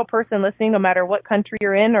 Every single person listening, no matter what country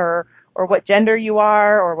you're in or what gender you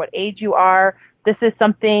are or what age you are, this is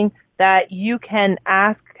something that you can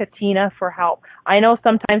ask Katina for help. I know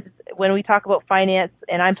sometimes when we talk about finance,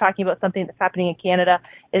 and I'm talking about something that's happening in Canada,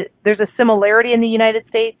 there's a similarity in the United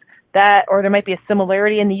States or there might be a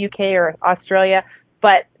similarity in the UK or Australia,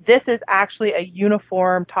 but this is actually a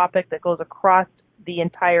uniform topic that goes across the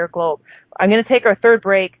entire globe. I'm going to take our third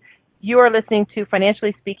break. You are listening to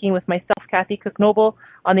Financially Speaking with myself, Kathy Cook Noble,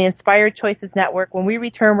 on the Inspired Choices Network. When we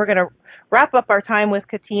return, we're going to wrap up our time with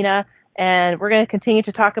Katina, and we're going to continue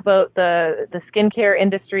to talk about the skincare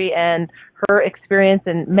industry and her experience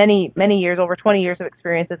in many, many years, over 20 years of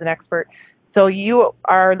experience as an expert. So you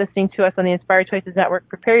are listening to us on the Inspired Choices Network.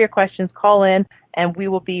 Prepare your questions, call in, and we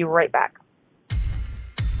will be right back.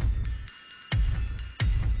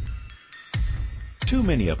 Too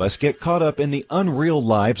many of us get caught up in the unreal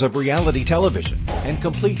lives of reality television and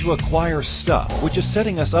complete to acquire stuff, which is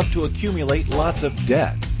setting us up to accumulate lots of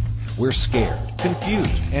debt. We're scared,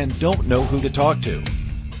 confused, and don't know who to talk to.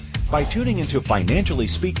 By tuning into Financially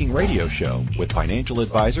Speaking radio show with financial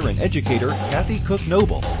advisor and educator Kathy Cook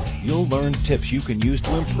Noble, you'll learn tips you can use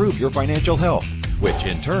to improve your financial health, which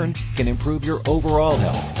in turn can improve your overall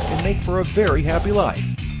health and make for a very happy life.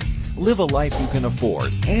 Live a life you can afford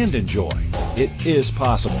and enjoy. It is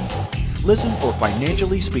possible. Listen for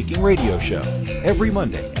Financially Speaking radio show every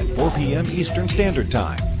Monday at 4 p.m. Eastern Standard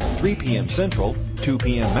Time, 3 p.m. Central, 2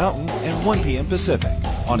 p.m. Mountain, and 1 p.m. Pacific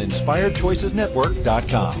on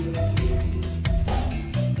InspiredChoicesNetwork.com.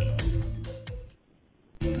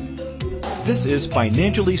 This is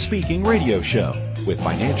Financially Speaking radio show with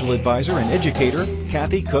financial advisor and educator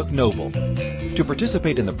Kathy Cook Noble. To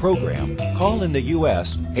participate in the program, call in the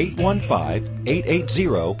U.S.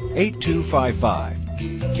 815-880-8255.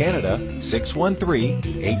 Canada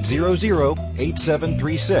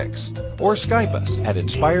 613-800-8736, or Skype us at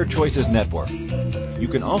Inspired Choices Network. You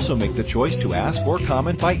can also make the choice to ask or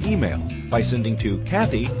comment by email by sending to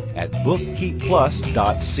Kathy at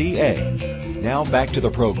bookkeepplus.ca. Now back to the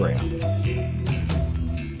program.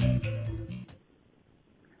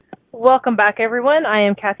 Welcome back, everyone. I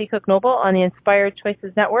am Kathy Cook Noble on the Inspired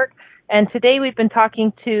Choices Network, and today we've been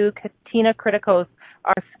talking to Katina Kritikos,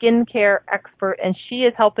 our skincare expert, and she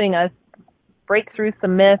is helping us break through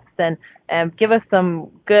some myths and give us some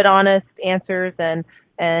good, honest answers and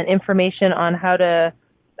information on how to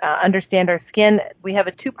understand our skin. We have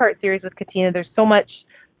a 2-part series with Katina. There's so much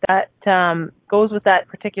that goes with that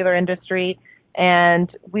particular industry, and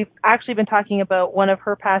we've actually been talking about one of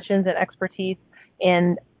her passions and expertise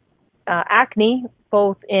in acne,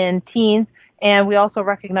 both in teens, and we also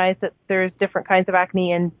recognize that there's different kinds of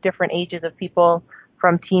acne in different ages of people,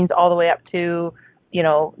 from teens all the way up to,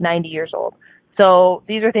 90 years old. So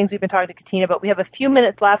these are things we've been talking to Katina about. We have a few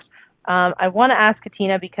minutes left. I want to ask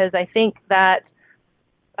Katina, because I think that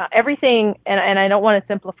everything, and I don't want to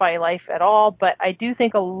simplify life at all, but I do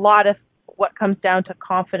think a lot of what comes down to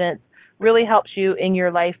confidence really helps you in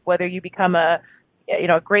your life, whether you become a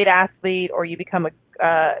great athlete, or you become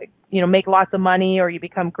make lots of money, or you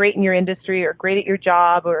become great in your industry, or great at your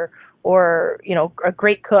job, or a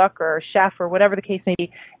great cook or a chef, or whatever the case may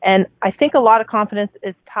be. And I think a lot of confidence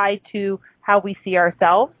is tied to how we see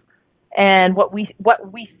ourselves and what we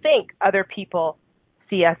think other people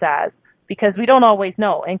see us as, because we don't always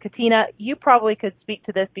know. And Katina, you probably could speak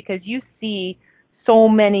to this because you see so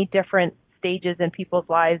many different stages in people's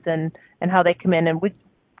lives and how they come in. And with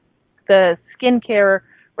the skincare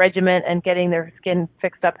regimen and getting their skin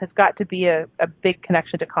fixed up has got to be a big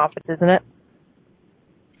connection to confidence, isn't it?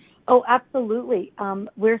 Oh, absolutely.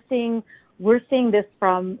 We're seeing this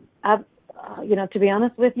from, to be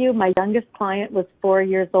honest with you, my youngest client was 4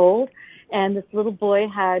 years old, and this little boy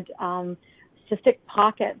had cystic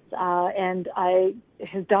pockets, and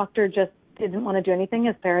his doctor just didn't want to do anything.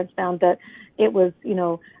 His parents found that it was,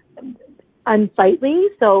 unsightly,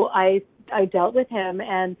 so I dealt with him,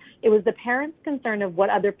 and it was the parents' concern of what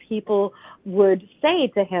other people would say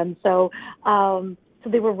to him. So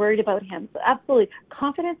they were worried about him. So absolutely,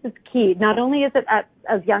 confidence is key. Not only is it at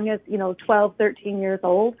as young as 12, 13 years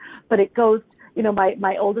old, but it goes.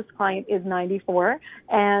 My oldest client is 94,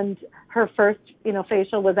 and her first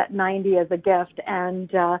facial was at 90 as a gift,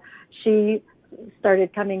 and she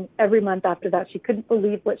started coming every month after that. She couldn't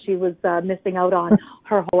believe what she was missing out on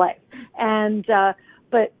her whole life. And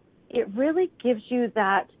but it really gives you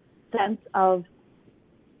that sense of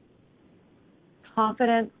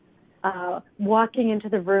confidence, walking into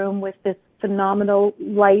the room with this phenomenal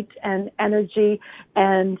light and energy,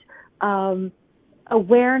 and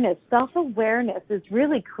awareness. Self-awareness is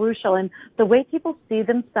really crucial, and the way people see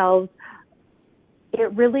themselves, it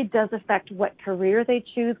really does affect what career they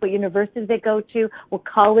choose, what university they go to, what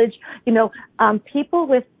college. People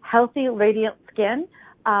with healthy, radiant skin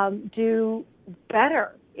do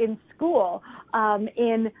better in school,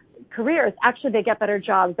 in careers. Actually, they get better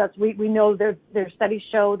jobs. We know their studies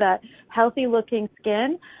show that healthy-looking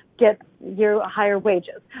skin gets you higher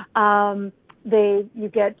wages. You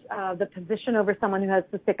get the position over someone who has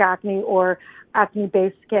cystic acne or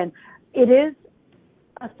acne-based skin. It is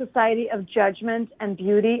a society of judgment and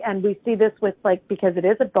beauty, and we see this with because it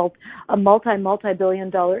is a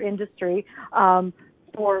multi-billion-dollar industry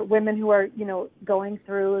for women who are going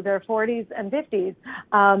through their 40s and 50s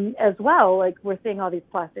as well. Like, we're seeing all these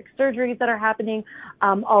plastic surgeries that are happening,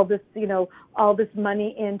 all this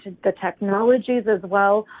money into the technologies as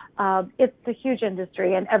well. It's a huge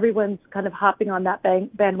industry, and everyone's kind of hopping on that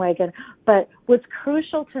bandwagon. But what's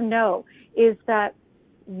crucial to know is that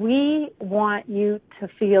we want you to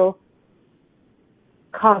feel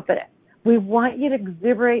confident. We want you to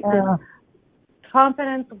exuberate this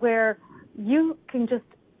confidence where you can just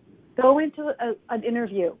go into an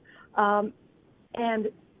interview and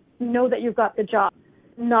know that you've got the job,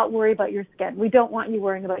 not worry about your skin. We don't want you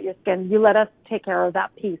worrying about your skin. You let us take care of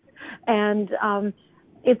that piece. And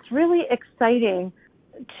it's really exciting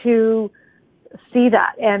to see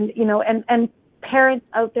that. And, and parents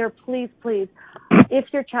out there, please, if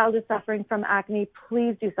your child is suffering from acne,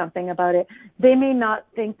 please do something about it. They may not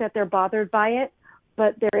think that they're bothered by it,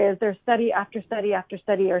 but there's study after study after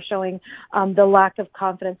study are showing the lack of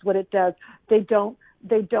confidence, what it does. They don't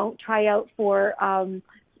try out for,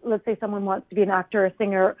 let's say someone wants to be an actor or a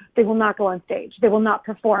singer, they will not go on stage. They will not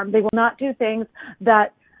perform. They will not do things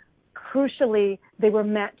that crucially they were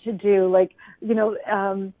meant to do.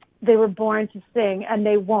 They were born to sing and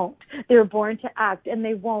they won't. They were born to act and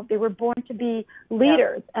they won't. They were born to be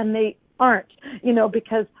leaders and they aren't,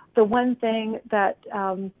 because the one thing that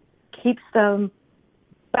keeps them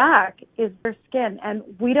back is their skin, and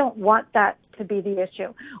we don't want that to be the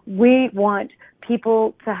issue. We want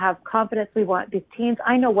people to have confidence. We want these teens.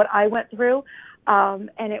 I know what I went through, and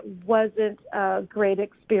it wasn't a great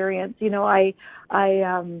experience. I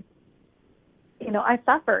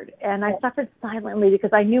suffered, and I suffered silently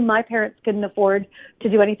because I knew my parents couldn't afford to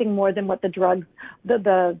do anything more than what the drugs that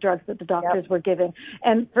the doctors were giving.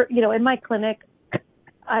 And for, in my clinic,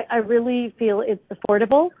 I really feel it's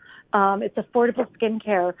affordable. It's affordable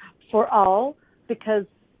skincare for all, because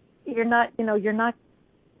you're not,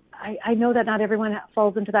 I know that not everyone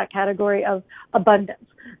falls into that category of abundance.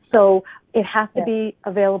 So it has to be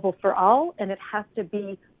available for all, and it has to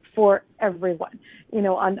be for everyone,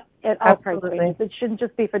 at all price ranges. It shouldn't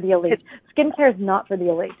just be for the elite. Skincare is not for the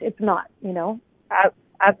elite. It's not,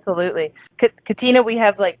 Absolutely. Katina, we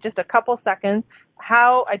have just a couple seconds.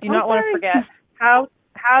 I do not want to forget,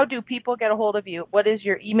 how do people get a hold of you? What is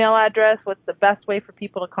your email address? What's the best way for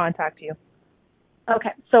people to contact you?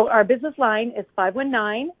 Okay, so our business line is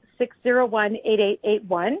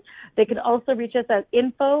 519-601-8881. They can also reach us at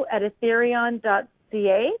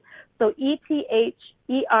info@etherion.ca. So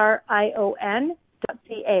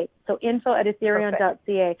ETHERION.ca. So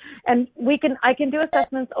info@etherion.ca. And I can do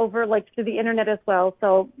assessments over through the internet as well.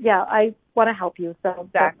 So yeah, I want to help you. So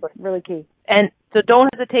exactly. That's really key. And so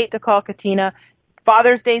don't hesitate to call Katina.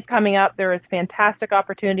 Father's Day is coming up. There is fantastic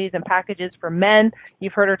opportunities and packages for men.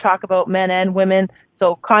 You've heard her talk about men and women.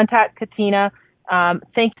 So contact Katina.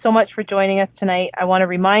 Thank you so much for joining us tonight. I want to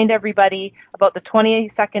remind everybody about the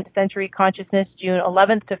 22nd Century Consciousness, June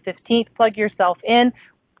 11th to 15th. Plug yourself in.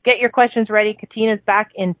 Get your questions ready. Katina's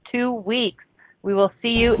back in 2 weeks. We will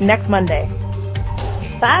see you next Monday.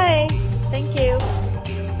 Bye. Thank you.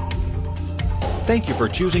 Thank you for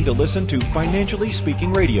choosing to listen to Financially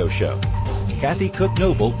Speaking Radio Show. Kathy Cook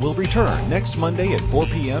Noble will return next Monday at 4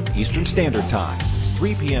 p.m. Eastern Standard Time,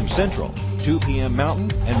 3 p.m. Central, 2 p.m.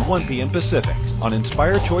 Mountain, and 1 p.m. Pacific on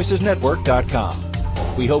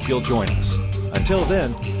InspiredChoicesNetwork.com. We hope you'll join us. Until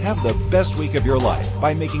then, have the best week of your life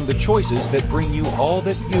by making the choices that bring you all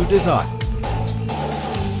that you desire.